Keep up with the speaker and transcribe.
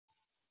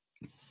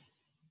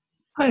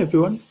Hi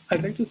everyone,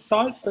 I'd like to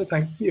start by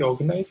thanking the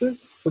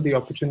organizers for the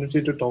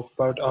opportunity to talk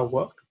about our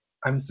work.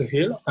 I'm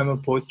Suhail, I'm a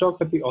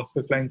postdoc at the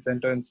Oscar Klein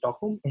Center in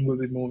Stockholm and will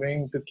be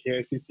moving to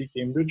KICC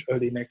Cambridge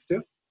early next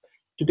year.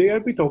 Today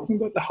I'll be talking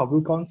about the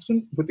Hubble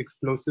constant with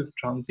explosive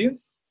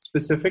transients,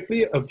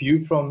 specifically a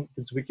view from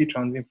the Zwicky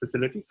Transient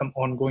facility, some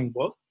ongoing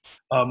work.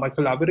 My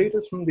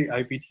collaborators from the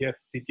IPTF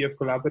ZTF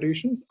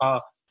collaborations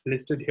are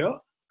listed here,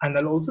 and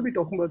I'll also be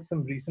talking about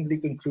some recently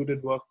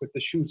concluded work with the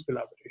SHOES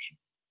collaboration.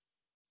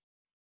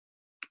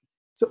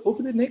 So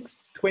over the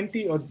next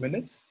 20 odd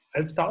minutes,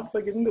 I'll start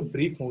by giving a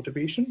brief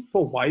motivation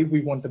for why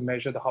we want to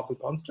measure the Hubble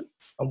constant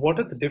and what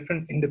are the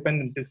different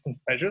independent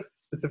distance measures,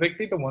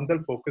 specifically the ones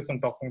I'll focus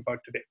on talking about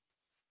today.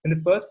 In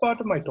the first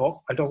part of my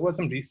talk, I'll talk about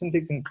some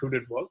recently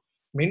concluded work,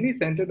 mainly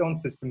centered on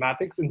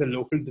systematics in the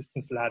local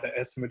distance ladder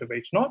estimate of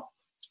H0,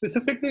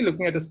 specifically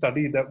looking at a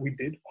study that we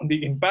did on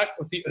the impact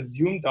of the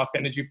assumed dark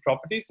energy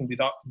properties in the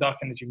dark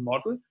energy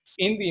model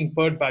in the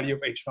inferred value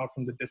of H0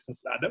 from the distance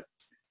ladder.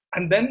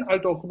 And then I'll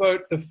talk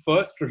about the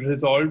first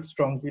resolved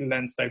strong field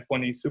lens type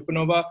 1e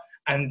supernova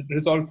and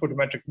resolved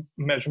photometric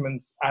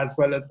measurements, as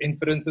well as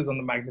inferences on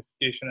the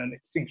magnification and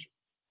extinction.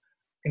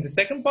 In the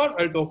second part,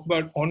 I'll talk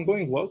about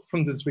ongoing work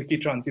from the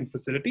Zwicky Transient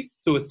facility.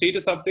 So a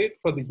status update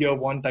for the year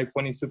 1 type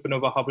 1e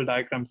supernova Hubble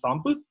diagram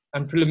sample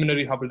and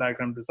preliminary Hubble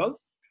diagram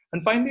results.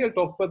 And finally, I'll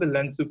talk about the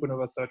lens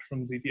supernova search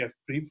from ZTF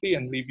briefly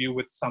and leave you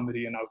with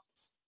summary and output.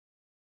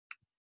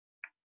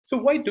 So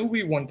why do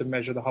we want to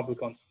measure the Hubble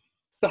constant?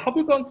 The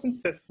Hubble constant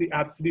sets the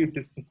absolute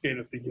distance scale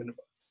of the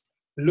universe.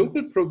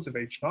 Local probes of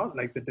H0,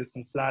 like the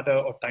distance ladder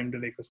or time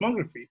delay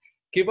cosmography,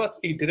 give us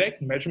a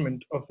direct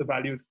measurement of the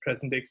value of the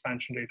present day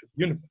expansion rate of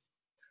the universe.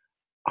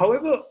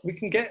 However, we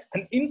can get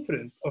an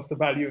inference of the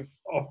value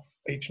of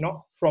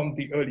H0 from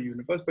the early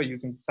universe by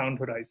using the sound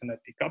horizon at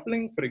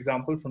decoupling, for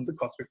example, from the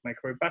cosmic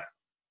microwave background.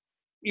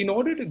 In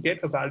order to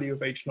get a value of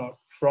H0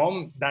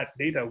 from that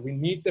data, we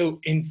need to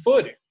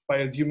infer it by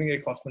assuming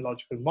a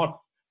cosmological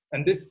model.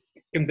 And this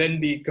can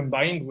then be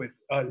combined with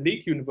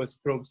late universe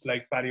probes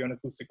like baryon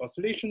acoustic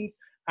oscillations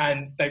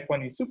and type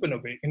 1e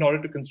supernovae in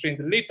order to constrain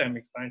the late time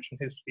expansion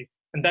history.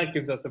 And that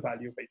gives us the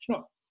value of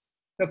H0.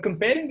 Now,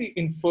 comparing the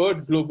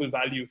inferred global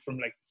value from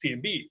like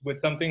CMB with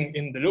something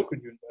in the local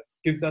universe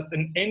gives us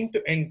an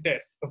end-to-end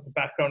test of the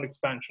background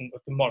expansion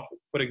of the model,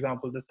 for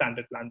example, the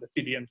standard lambda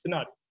CDM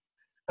scenario.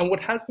 And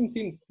what has been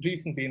seen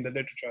recently in the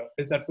literature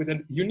is that with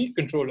a unique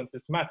control on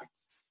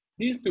systematics,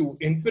 these two,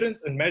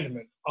 inference and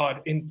measurement,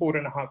 are in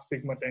 4.5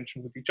 sigma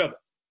tension with each other.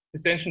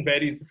 This tension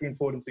varies between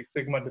 4 and 6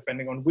 sigma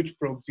depending on which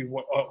probes you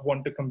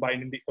want to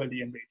combine in the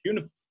early and late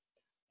universe.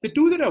 The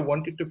two that I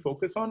wanted to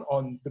focus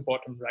on the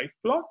bottom right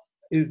plot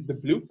is the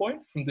blue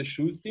point from the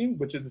SHOES team,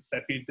 which is the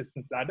Cepheid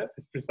distance ladder,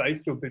 is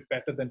precise to a bit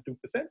better than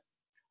 2%.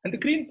 And the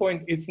green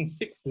point is from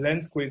 6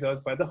 lens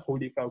quasars by the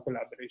Holy Cow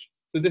collaboration.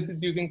 So this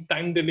is using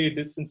time delay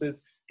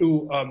distances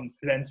to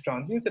lens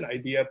transients, an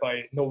idea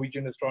by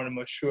Norwegian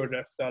astronomer Sjur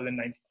Refsdal in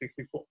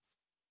 1964.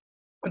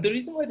 And the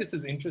reason why this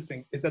is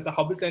interesting is that the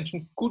Hubble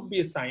tension could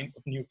be a sign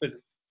of new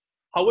physics.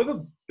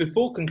 However,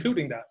 before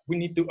concluding that, we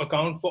need to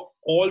account for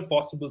all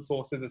possible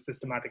sources of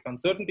systematic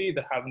uncertainty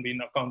that haven't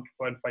been accounted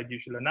for in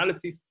fiducial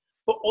analyses,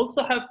 but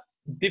also have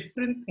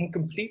different and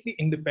completely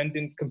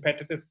independent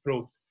competitive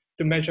probes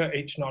to measure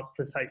H0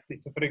 precisely.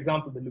 So for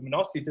example, the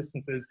luminosity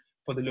distances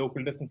for the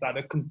local distance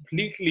ladder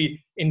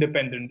completely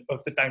independent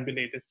of the time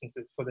delay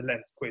distances for the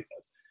lens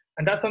quasars.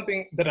 And that's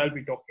something that I'll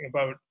be talking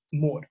about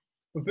more.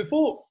 But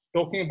before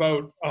talking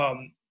about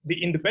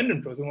the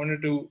independent probes, I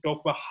wanted to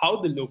talk about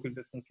how the local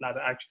distance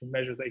ladder actually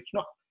measures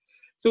H0.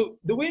 So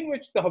the way in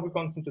which the Hubble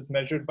constant is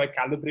measured by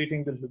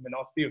calibrating the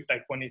luminosity of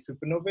type 1e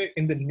supernovae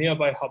in the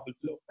nearby Hubble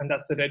flow, and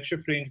that's the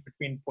redshift range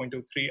between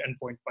 0.03 and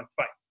 0.15.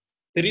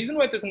 The reason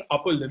why there's an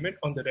upper limit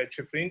on the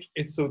redshift range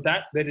is so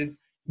that there is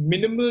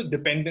minimal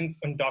dependence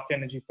on dark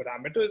energy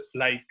parameters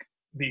like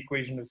the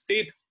equation of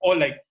state or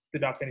like the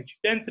dark energy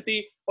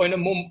density, or in a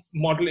more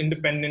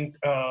model-independent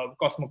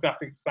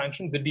cosmographic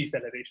expansion, the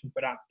deceleration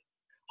parameter.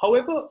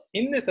 However,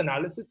 in this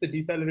analysis, the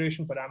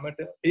deceleration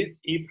parameter is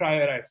a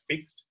priori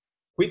fixed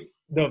with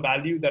the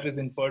value that is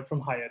inferred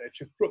from higher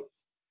redshift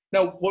probes.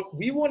 Now, what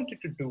we wanted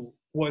to do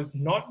was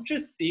not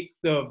just take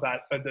the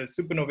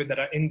supernovae that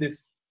are in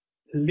this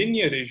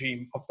linear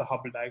regime of the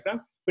Hubble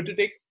diagram, but to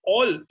take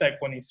all type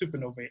 1e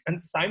supernovae and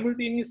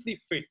simultaneously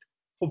fit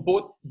for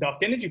both dark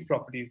energy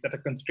properties that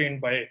are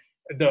constrained by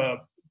the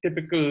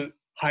typical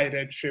high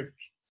redshift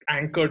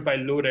anchored by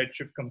low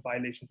redshift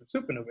compilations of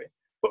supernovae,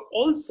 but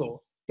also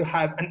to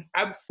have an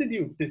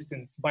absolute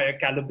distance by a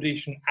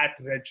calibration at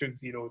redshift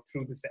 0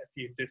 through the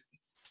Cepheid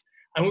distance.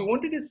 And we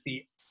wanted to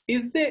see,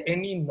 is there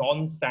any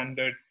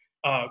non-standard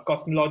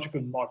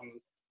cosmological model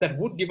that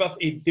would give us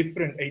a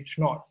different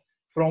H0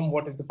 from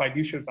what is the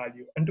fiducial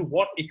value, and to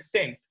what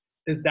extent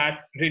does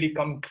that really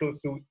come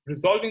close to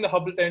resolving the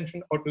Hubble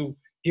tension or to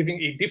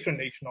giving a different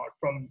H0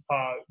 from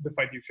the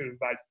fiducial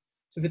value?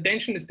 So the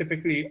tension is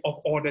typically of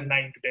order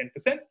 9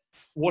 to 10%.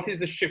 What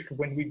is the shift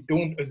when we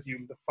don't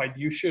assume the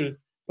fiducial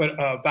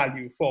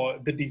value for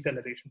the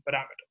deceleration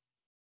parameter?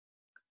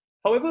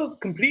 However,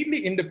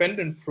 completely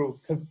independent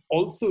probes have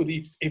also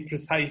reached a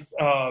precise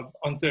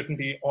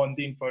uncertainty on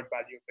the inferred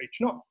value of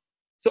H0.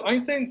 So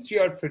Einstein's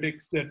GR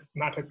predicts that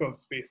matter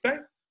curves spacetime,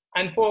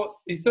 and for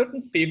a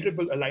certain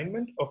favorable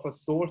alignment of a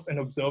source, an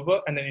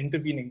observer, and an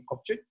intervening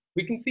object,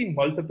 we can see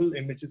multiple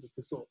images of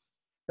the source.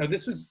 Now,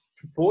 this was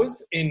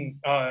proposed in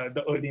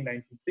the early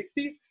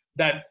 1960s,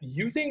 that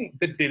using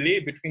the delay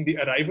between the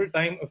arrival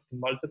time of the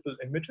multiple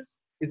images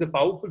is a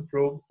powerful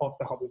probe of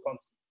the Hubble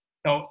constant.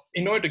 Now,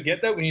 in order to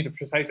get that, we need a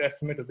precise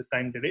estimate of the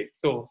time delay.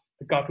 So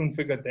the cartoon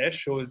figure there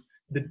shows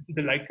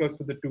the light curves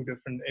for the two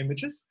different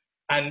images.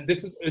 And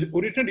this was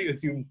originally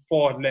assumed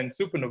for lens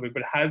supernovae,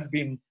 but has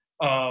been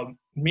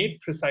made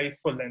precise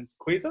for lens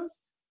quasars.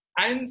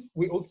 And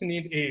we also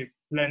need a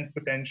lens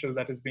potential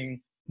that is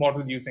being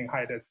modeled using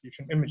high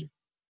resolution imaging.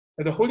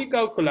 Now, the Holy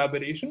Cow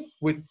collaboration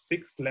with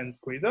 6 lens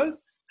quasars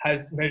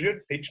has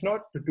measured H0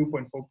 to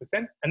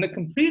 2.4%, and a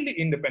completely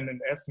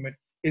independent estimate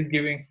is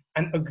giving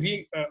an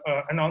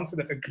answer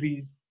that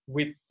agrees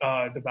with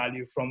the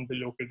value from the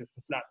local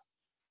distance ladder.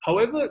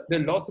 However,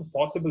 there are lots of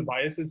possible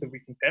biases that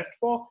we can test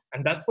for,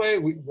 and that's why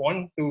we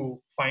want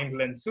to find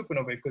lens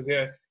supernovae, because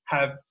they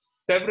have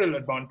several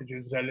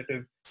advantages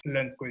relative to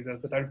lens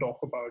quasars that I'll talk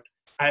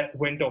about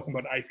when talking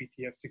about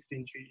IPTF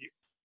 16GU.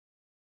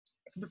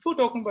 So before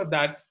talking about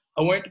that,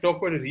 I wanted to talk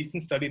about a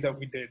recent study that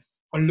we did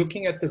on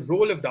looking at the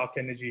role of dark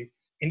energy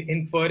in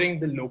inferring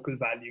the local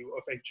value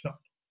of H0.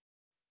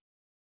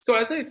 So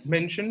as I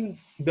mentioned,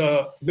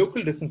 the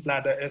local distance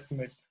ladder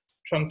estimate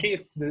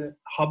truncates the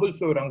Hubble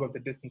flow rung of the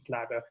distance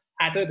ladder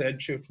at a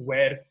redshift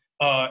where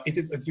it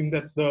is assumed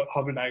that the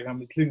Hubble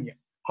diagram is linear.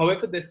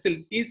 However, there still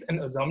is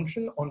an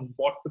assumption on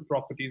what the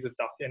properties of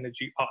dark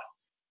energy are.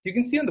 So you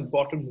can see on the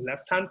bottom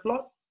left-hand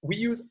plot, we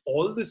use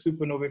all the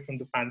supernovae from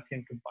the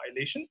Pantheon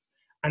compilation.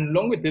 And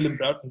along with Dylan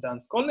Brout and Dan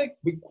Skolnick,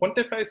 we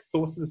quantify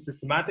sources of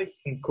systematics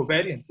and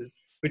covariances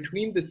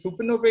between the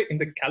supernovae in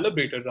the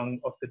calibrator rung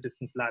of the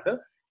distance ladder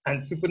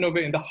and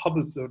supernovae in the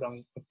Hubble flow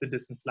rung of the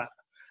distance ladder.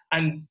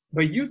 And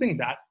by using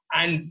that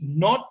and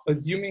not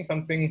assuming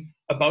something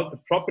about the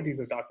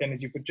properties of dark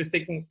energy, but just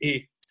taking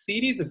a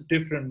series of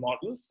different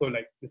models, so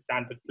like the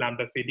standard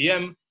lambda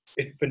CDM,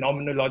 its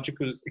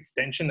phenomenological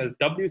extension as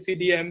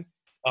WCDM,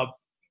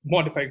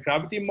 modified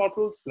gravity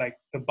models like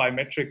the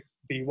biometric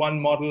B1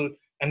 model,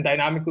 and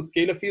dynamical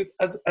scalar fields,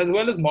 as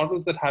well as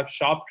models that have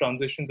sharp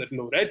transitions at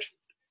low redshift.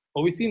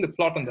 What we see in the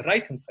plot on the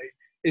right-hand side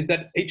is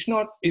that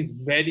H0 is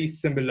very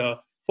similar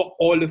for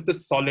all of the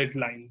solid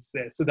lines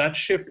there. So that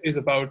shift is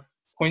about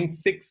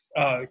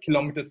 0.6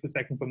 kilometers per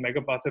second per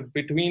megaparsec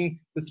between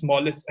the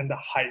smallest and the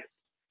highest.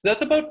 So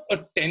that's about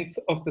 1/10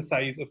 of the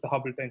size of the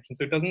Hubble tension.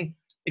 So it doesn't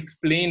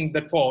explain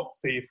that for,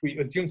 say, if we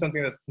assume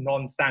something that's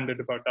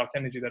non-standard about dark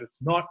energy, that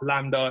it's not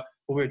lambda,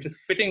 or we're just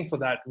fitting for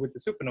that with the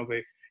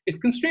supernovae, it's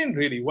constrained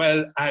really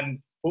well. And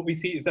what we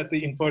see is that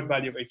the inferred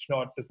value of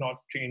H0 does not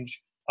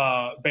change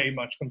very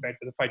much compared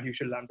to the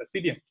fiducial lambda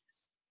CDM.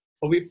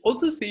 What we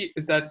also see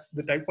is that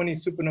the type 1e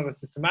supernova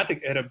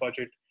systematic error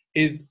budget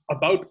is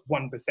about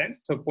 1%,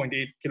 so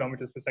 0.8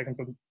 kilometers per second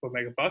per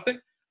megaparsec.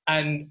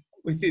 And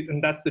we see,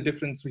 and that's the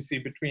difference we see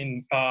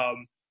between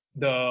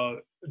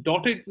the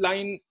dotted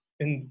line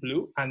in the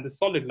blue and the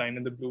solid line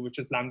in the blue, which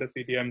is lambda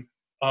CDM,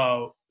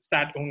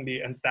 stat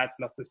only and stat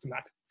plus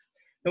systematics.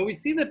 Now we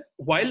see that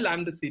while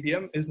lambda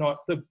CDM is not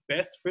the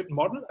best fit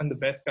model and the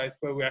best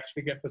chi-square we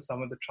actually get for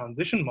some of the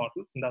transition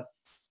models, and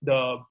that's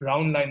the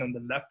brown line on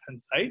the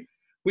left-hand side,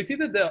 we see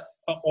that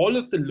all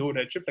of the low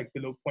redshift, like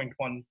below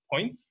 0.1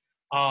 points,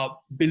 are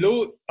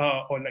below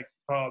or like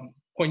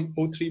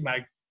 0.03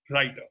 mag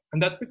brighter.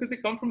 And that's because they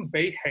come from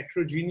very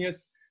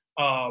heterogeneous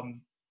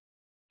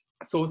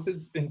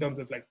sources in terms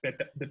of like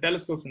the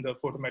telescopes and the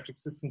photometric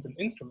systems and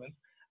instruments,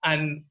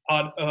 and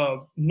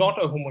are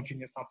not a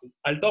homogeneous sample.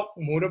 I'll talk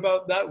more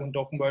about that when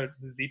talking about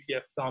the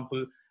ZTF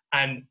sample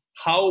and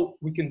how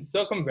we can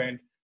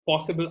circumvent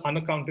possible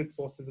unaccounted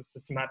sources of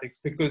systematics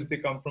because they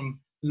come from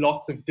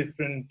lots of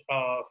different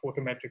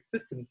photometric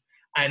systems.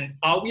 And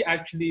are we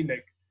actually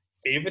like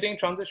favoring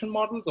transition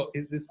models, or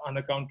is this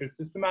unaccounted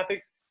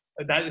systematics?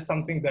 That is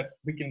something that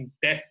we can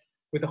test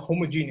with a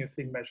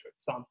homogeneously measured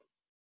sample.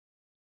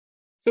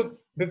 So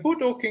before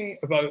talking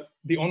about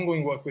the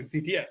ongoing work with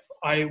ZTF,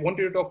 I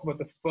wanted to talk about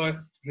the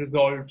first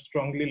resolved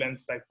strongly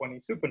lensed type 1e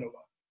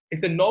supernova.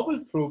 It's a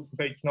novel probe,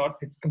 but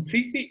it's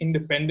completely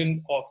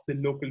independent of the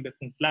local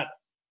distance ladder.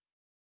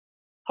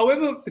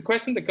 However, the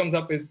question that comes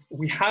up is,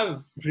 we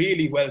have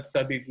really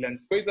well-studied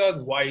lens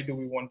quasars. Why do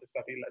we want to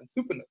study lens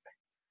supernovae?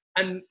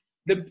 And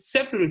there are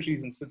several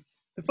reasons for this.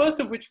 The first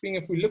of which being,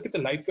 if we look at the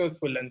light curves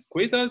for lens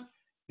quasars,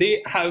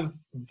 they have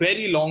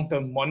very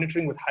long-term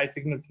monitoring with high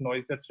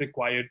signal-to-noise that's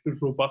required to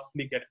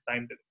robustly get a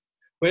time delay.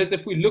 Whereas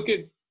if we look at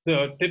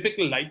the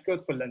typical light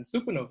curves for lens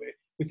supernovae,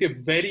 we see a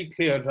very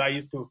clear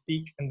rise to a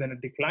peak and then a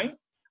decline.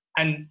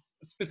 And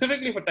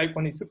specifically for type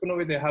 1e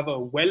supernovae, they have a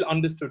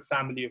well-understood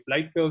family of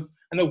light curves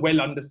and a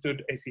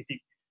well-understood SET.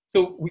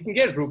 So we can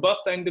get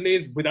robust time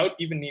delays without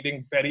even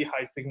needing very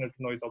high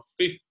signal-to-noise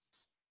observations.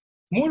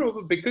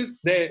 Moreover, because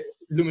their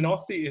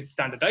luminosity is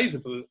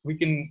standardizable, we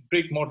can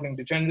break modeling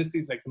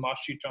degeneracies like the mass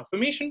sheet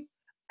transformation.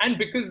 And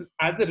because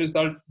as a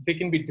result, they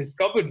can be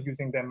discovered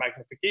using their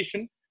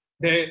magnification,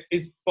 there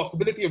is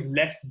possibility of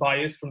less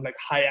bias from like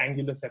high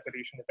angular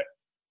separation effects.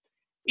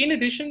 In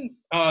addition,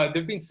 there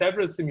have been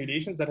several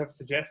simulations that have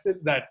suggested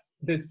that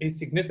there's a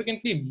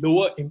significantly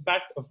lower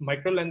impact of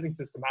microlensing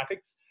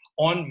systematics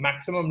on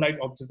maximum light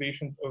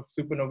observations of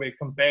supernovae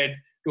compared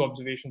to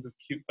observations of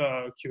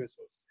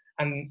QSOs.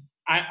 And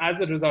as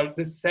a result,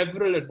 there's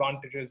several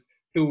advantages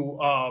to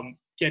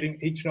getting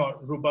H0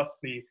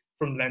 robustly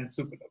from lens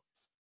supernovae.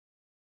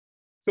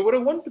 So what I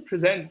want to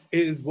present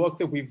is work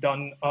that we've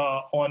done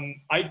on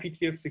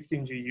IPTF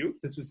 16GU.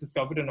 This was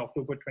discovered in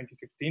October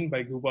 2016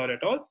 by Gubar et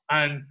al.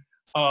 And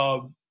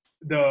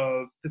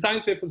the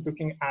science paper is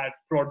looking at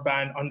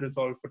broadband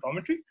unresolved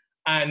photometry.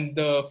 And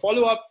the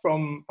follow-up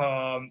from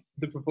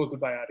the proposal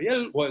by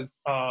Ariel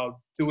was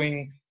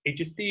doing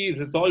HST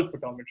resolved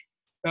photometry.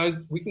 Now,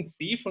 as we can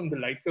see from the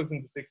light curves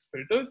in the 6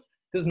 filters,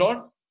 there's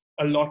not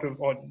a lot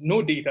of, or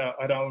no data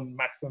around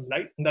maximum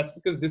light. And that's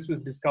because this was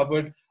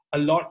discovered a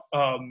lot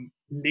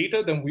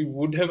later than we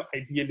would have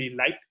ideally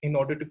liked in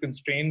order to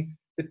constrain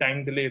the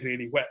time delay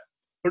really well.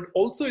 But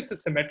also it's a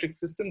symmetric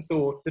system.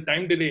 So the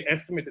time delay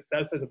estimate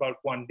itself is about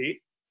 1 day.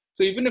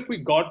 So even if we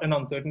got an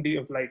uncertainty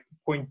of like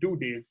 0.2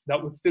 days,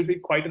 that would still be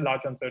quite a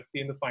large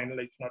uncertainty in the final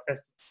H0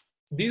 estimate.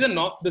 So these are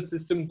not the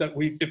systems that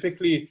we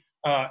typically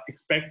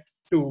expect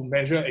to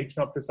measure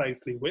H0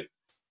 precisely with.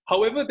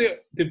 However,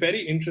 they're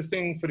very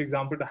interesting, for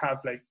example, to have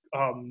like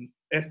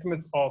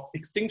estimates of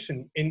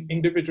extinction in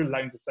individual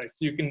lines of sight.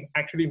 So you can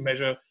actually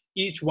measure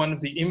each one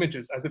of the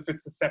images as if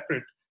it's a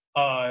separate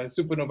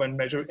supernova and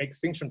measure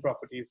extinction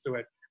properties to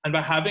it. And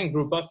by having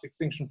robust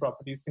extinction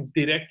properties, can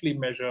directly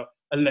measure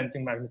a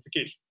lensing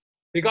magnification.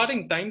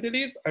 Regarding time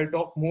delays, I'll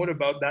talk more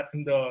about that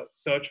in the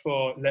search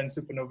for lens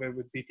supernovae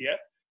with ZTF.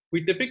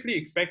 We typically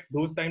expect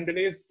those time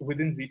delays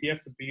within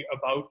ZTF to be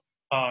about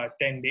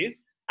 10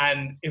 days.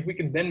 And if we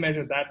can then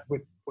measure that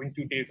with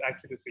 0.2 days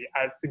accuracy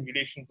as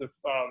simulations of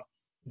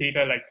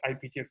data like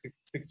IPTF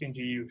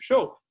 16GU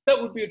show,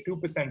 that would be a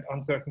 2%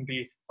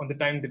 uncertainty on the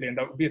time delay. And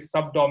that would be a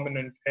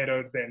subdominant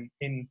error then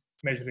in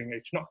measuring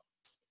H0.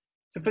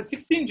 So for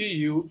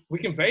 16GU, we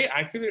can very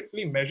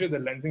accurately measure the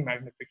lensing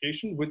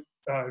magnification with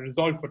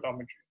resolved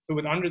photometry. So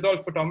with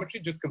unresolved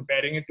photometry, just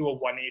comparing it to a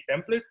 1A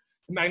template,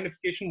 the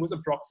magnification was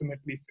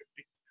approximately 50.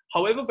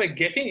 However, by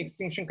getting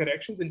extinction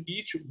corrections in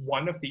each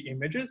one of the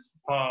images,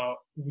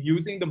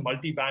 using the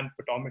multi-band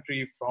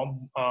photometry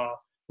from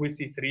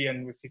WISC3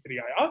 and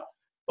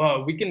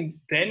WISC3IR, we can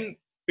then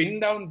pin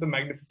down the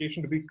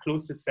magnification to be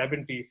close to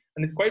 70,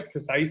 and it's quite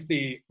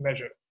precisely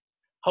measured.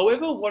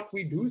 However, what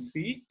we do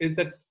see is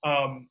that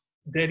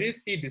there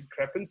is a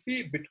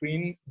discrepancy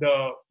between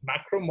the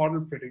macro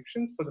model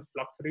predictions for the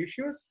flux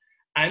ratios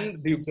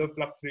and the observed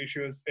flux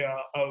ratios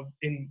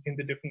in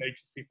the different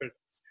HST filters.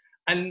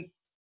 And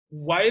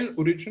while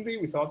originally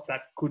we thought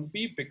that could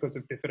be because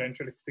of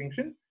differential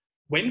extinction,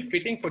 when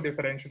fitting for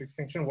differential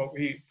extinction, what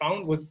we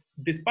found was,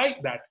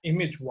 despite that,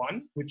 image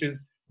 1, which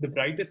is the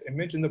brightest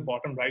image in the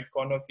bottom right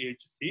corner of the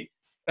HST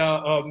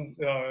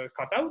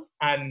cutout,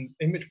 and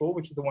image 4,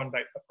 which is the one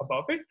right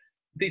above it,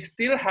 they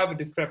still have a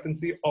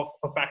discrepancy of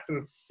a factor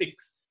of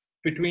 6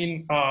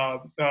 between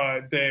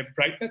their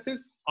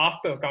brightnesses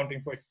after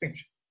accounting for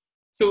extinction.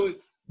 So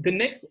the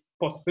next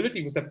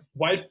possibility was that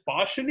while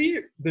partially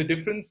the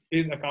difference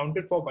is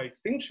accounted for by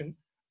extinction,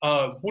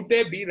 would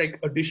there be like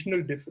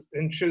additional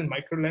differential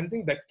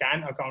microlensing that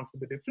can account for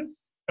the difference?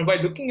 And by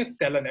looking at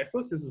stellar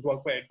networks, this is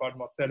work by Edvard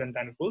Motzel and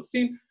Daniel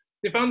Goldstein,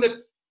 they found that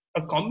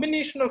a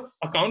combination of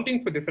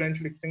accounting for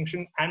differential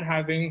extinction and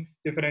having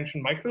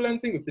differential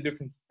microlensing of the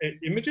different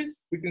images,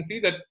 we can see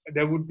that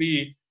there would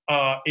be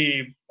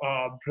a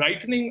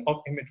brightening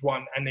of image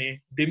 1 and a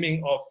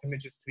dimming of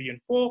images 3 and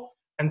 4,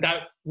 and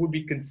that would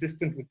be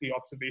consistent with the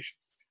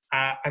observations.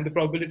 And the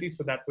probabilities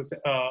for that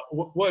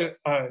were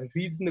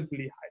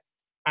reasonably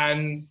high.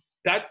 And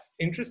that's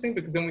interesting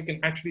because then we can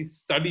actually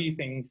study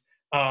things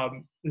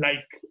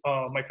like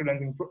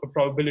microlensing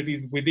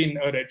probabilities within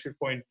a redshift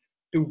point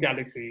to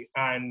galaxy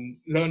and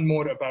learn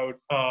more about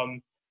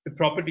the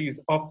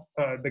properties of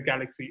the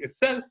galaxy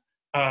itself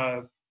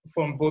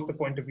from both the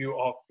point of view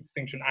of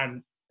extinction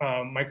and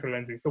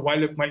microlensing. So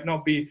while it might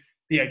not be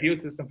the ideal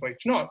system for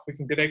H0, we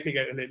can directly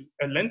get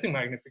a lensing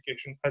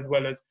magnification as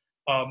well as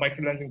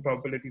microlensing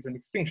probabilities and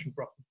extinction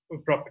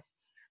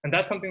properties. And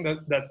that's something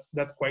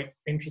that's quite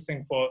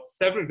interesting for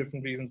several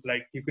different reasons,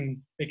 like you can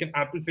make an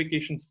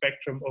amplification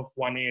spectrum of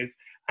 1As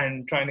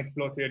and try and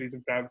explore theories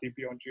of gravity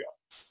beyond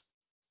GR.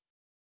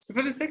 So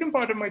for the second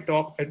part of my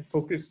talk, I'd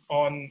focus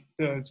on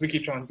the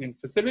Zwicky Transient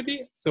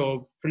facility.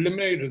 So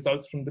preliminary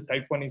results from the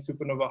Type 1a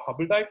supernova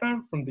Hubble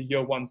diagram from the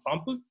year 1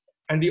 sample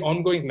and the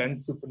ongoing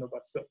lens supernova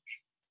search.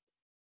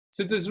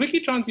 So the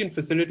Zwicky Transient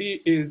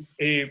facility is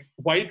a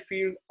wide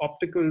field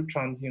optical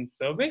transient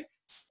survey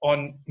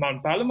on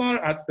Mount Palomar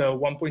at the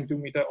 1.2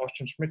 meter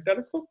Austin Schmidt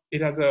telescope.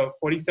 It has a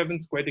 47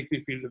 square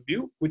degree field of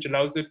view, which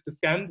allows it to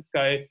scan the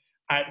sky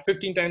at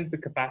 15 times the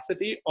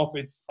capacity of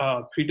its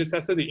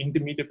predecessor, the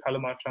intermediate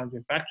Palomar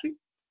transient factory.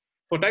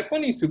 For type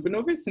 1e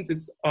supernovae, since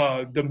it's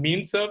the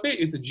main survey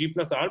is a G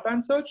plus R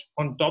band search,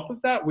 on top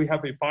of that, we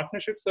have a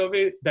partnership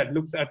survey that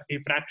looks at a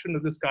fraction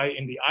of the sky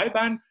in the I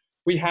band.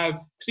 We have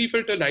 3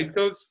 filter light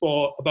curves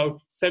for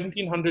about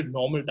 1,700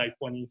 normal type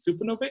 1e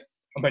supernovae,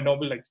 and by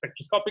normal, like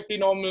spectroscopically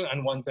normal,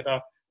 and ones that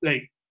are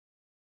like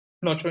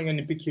not showing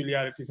any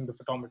peculiarities in the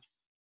photometry.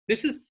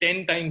 This is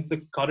 10 times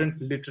the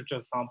current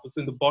literature samples.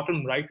 In the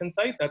bottom right-hand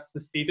side, that's the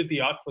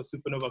state-of-the-art for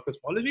supernova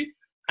cosmology,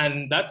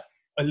 and that's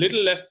a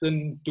little less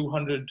than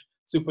 200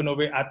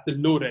 supernovae at the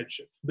low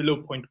redshift, below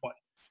 0.1.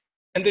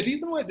 And the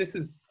reason why this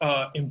is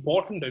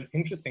important and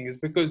interesting is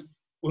because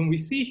when we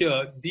see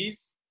here,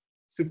 these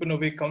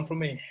supernovae come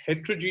from a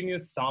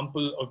heterogeneous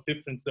sample of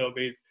different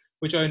surveys,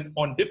 which are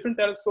on different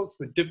telescopes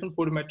with different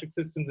photometric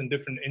systems and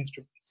different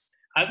instruments.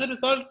 As a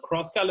result,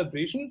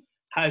 cross-calibration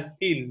has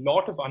a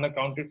lot of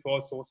unaccounted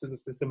for sources of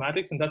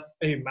systematics, and that's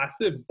a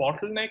massive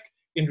bottleneck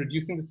in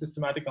reducing the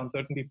systematic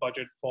uncertainty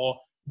budget for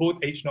both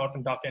H0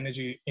 and dark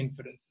energy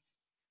inferences.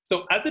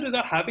 So as a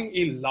result, having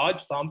a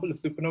large sample of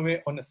supernovae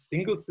on a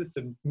single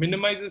system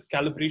minimizes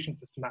calibration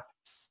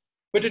systematics.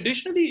 But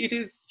additionally, it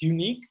is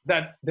unique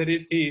that there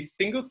is a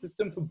single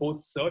system for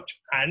both search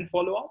and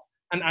follow-up,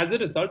 and as a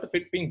result of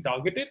it being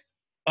targeted,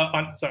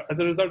 as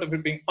a result of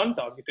it being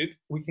untargeted,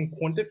 we can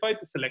quantify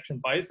the selection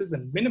biases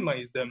and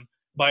minimize them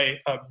by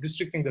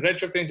restricting the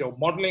redshift range or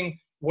modeling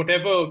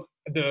whatever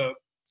the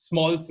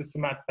small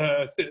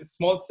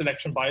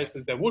selection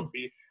biases there would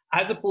be,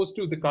 as opposed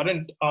to the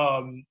current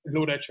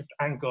low redshift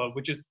anchor,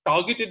 which is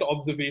targeted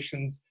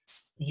observations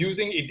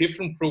using a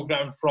different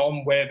program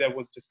from where there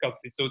was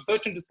discovery. So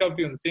search and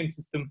discovery on the same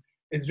system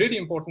is really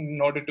important in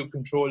order to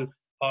control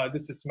the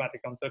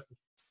systematic uncertainty.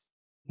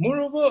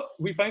 Moreover,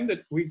 we find that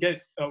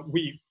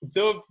we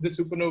observe the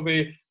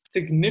supernovae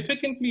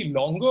significantly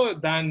longer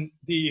than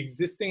the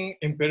existing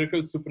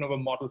empirical supernova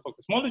model for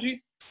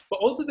cosmology, but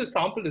also the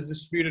sample is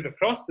distributed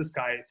across the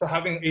sky. So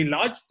having a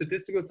large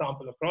statistical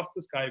sample across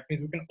the sky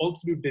means we can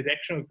also do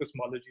directional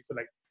cosmology. So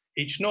like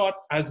H0,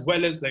 as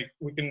well as like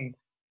we can,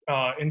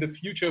 in the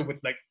future with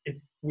like, if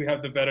we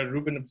have the Vera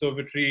Rubin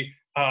Observatory,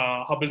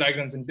 Hubble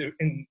diagrams in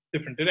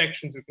different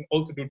directions, we can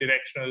also do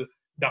directional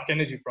dark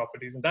energy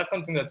properties. And that's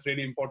something that's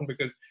really important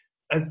because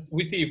as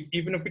we see,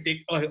 even if we take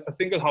a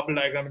single Hubble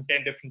diagram in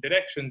 10 different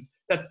directions,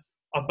 that's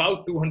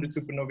about 200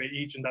 supernovae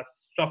each. And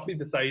that's roughly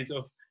the size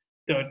of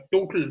the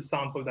total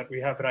sample that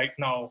we have right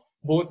now,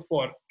 both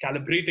for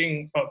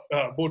calibrating,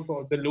 both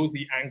for the low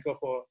Z anchor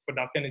for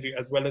dark energy,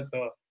 as well as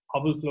the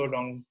Hubble flow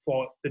down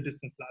for the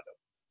distance ladder.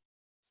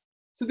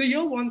 So the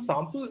year 1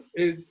 sample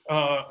is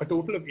a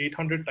total of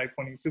 800 type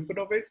 1e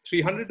supernovae,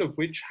 300 of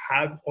which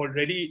have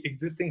already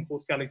existing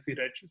host galaxy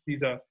redshifts.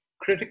 These are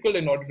critical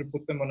in order to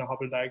put them on a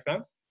Hubble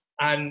diagram.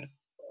 And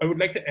I would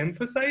like to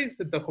emphasize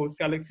that the host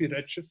galaxy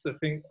redshifts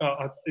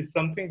is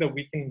something that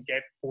we can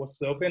get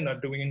post-survey and are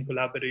doing in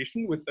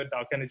collaboration with the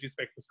dark energy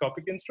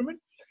spectroscopic instrument.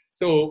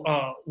 So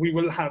we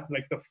will have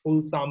like the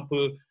full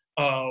sample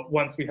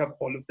once we have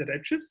all of the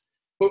redshifts.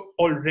 But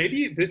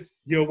already this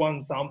year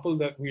 1 sample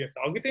that we are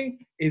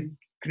targeting is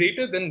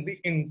greater than the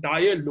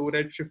entire low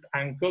redshift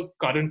anchor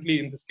currently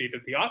in the state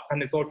of the art,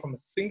 and it's all from a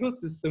single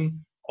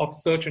system of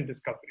search and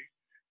discovery.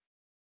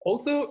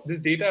 Also, this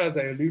data, as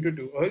I alluded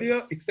to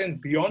earlier,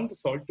 extends beyond the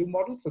SALT2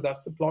 model. So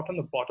that's the plot on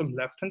the bottom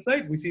left-hand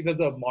side. We see that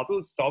the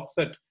model stops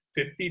at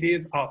 50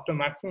 days after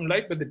maximum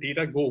light, but the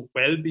data go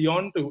well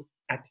beyond to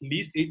at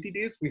least 80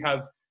 days. We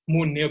have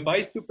more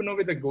nearby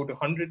supernovae that go to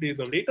 100 days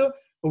or later,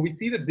 but we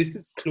see that this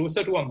is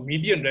closer to our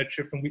median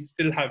redshift, and we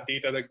still have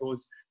data that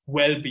goes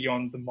well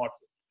beyond the model.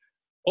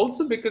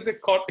 Also, because they're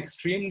caught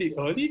extremely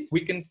early,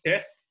 we can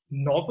test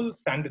novel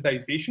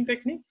standardization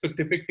techniques. So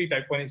typically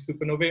type 1e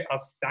supernovae are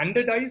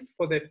standardized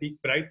for their peak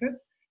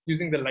brightness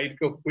using the light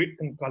curve width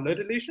and color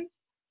relations.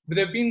 But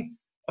there have been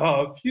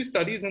a few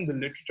studies in the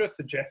literature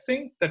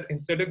suggesting that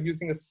instead of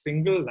using a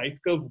single light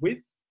curve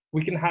width,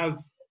 we can have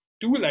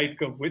 2 light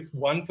curve widths,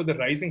 one for the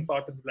rising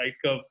part of the light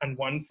curve and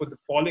one for the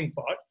falling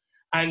part.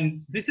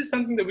 And this is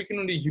something that we can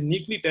only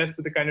uniquely test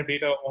with the kind of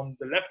data on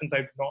the left-hand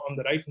side, not on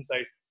the right-hand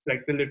side,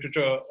 like the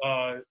literature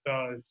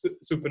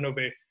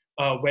supernovae,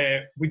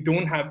 where we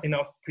don't have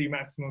enough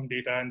pre-maximum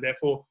data, and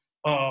therefore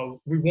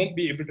we won't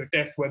be able to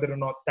test whether or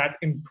not that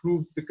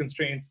improves the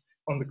constraints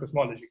on the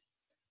cosmology.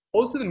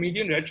 Also, the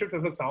median redshift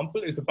of a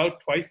sample is about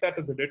twice that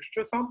of the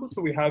literature sample,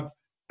 so we have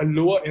a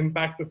lower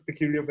impact of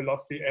peculiar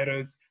velocity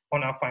errors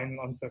on our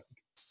final uncertainties.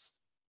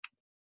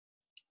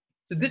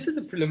 So this is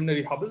the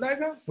preliminary Hubble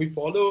diagram. We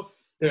follow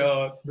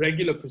the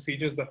regular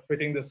procedures by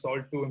fitting the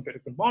SALT2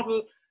 empirical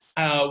model.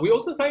 We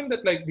also find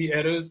that like the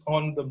errors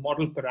on the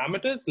model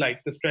parameters,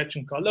 like the stretch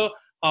and color,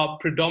 are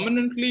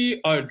predominantly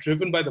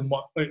driven by the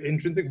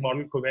intrinsic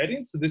model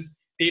covariance. So this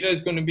data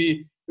is going to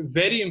be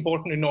very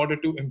important in order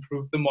to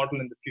improve the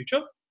model in the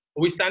future.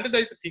 We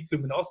standardize the peak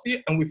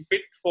luminosity, and we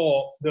fit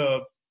for the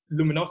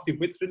luminosity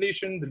width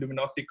relation, the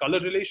luminosity color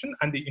relation,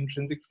 and the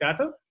intrinsic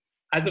scatter.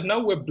 As of now,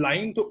 we're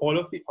blind to all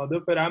of the other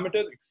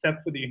parameters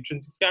except for the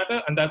intrinsic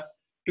scatter, and that's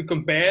to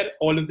compare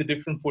all of the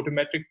different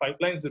photometric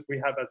pipelines that we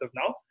have as of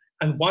now.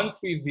 And once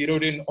we've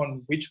zeroed in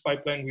on which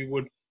pipeline we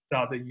would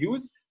rather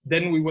use,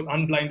 then we will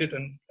unblind it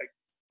and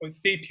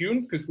stay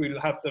tuned, because we'll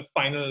have the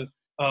final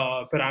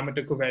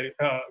parameter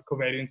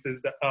covariances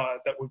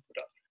that we put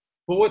up.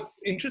 But what's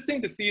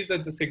interesting to see is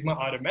that the sigma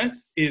RMS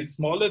is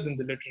smaller than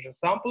the literature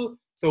sample.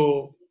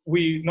 So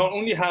we not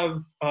only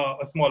have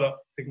a smaller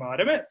sigma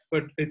RMS,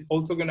 but it's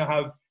also going to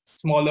have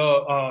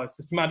smaller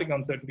systematic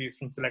uncertainties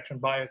from selection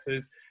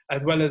biases,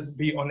 as well as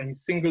be on a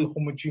single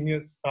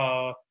homogeneous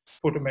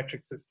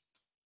photometric system.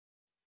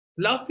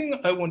 The last thing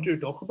I wanted to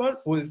talk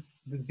about was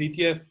the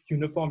ZTF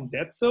Uniform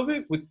Depth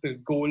Survey, with the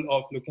goal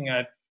of looking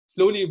at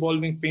slowly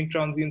evolving faint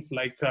transients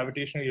like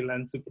gravitationally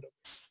lensed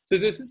supernovae. So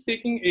this is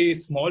taking a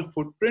small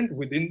footprint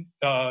within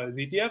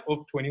ZTF of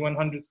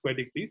 2100 square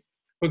degrees,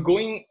 but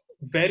going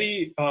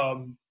very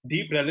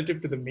deep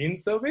relative to the main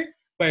survey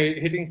by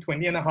hitting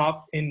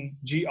 20.5 in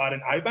G, R,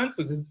 and I band.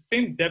 So this is the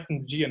same depth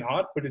in G and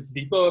R, but it's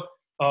deeper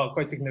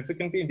quite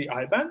significantly in the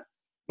I band.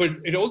 But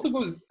it also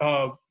goes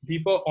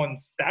deeper on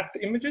stacked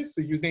images.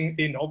 So using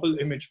a novel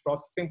image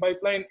processing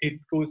pipeline, it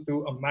goes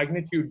to a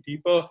magnitude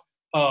deeper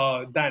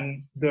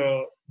than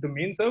the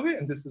main survey.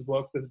 And this is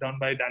work that's done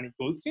by Danny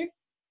Goldstein.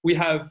 We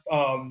have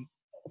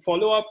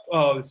follow-up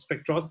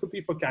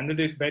spectroscopy for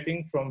candidate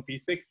vetting from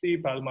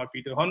P60, Palomar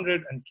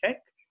P200, and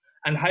Keck,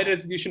 and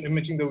high-resolution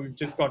imaging that we've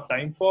just got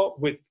time for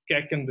with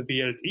Keck and the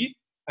VLT.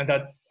 And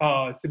that's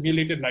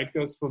simulated light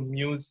curves for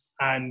Muse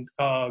and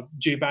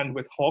J-band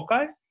with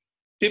Hawkeye.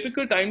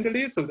 Typical time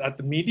delays, so at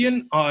the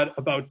median, are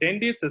about 10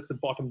 days. That's the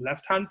bottom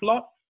left-hand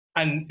plot.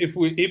 And if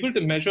we're able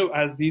to measure,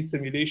 as these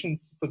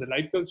simulations for the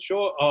light curves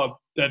show,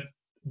 that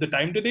the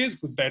time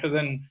delays were better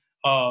than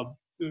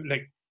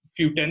like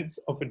few tenths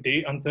of a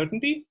day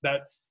uncertainty,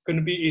 that's going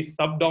to be a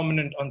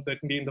subdominant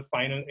uncertainty in the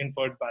final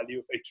inferred value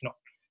of H0.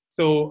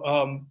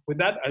 So with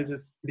that, I'll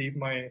just leave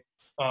my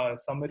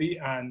summary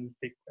and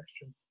take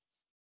questions.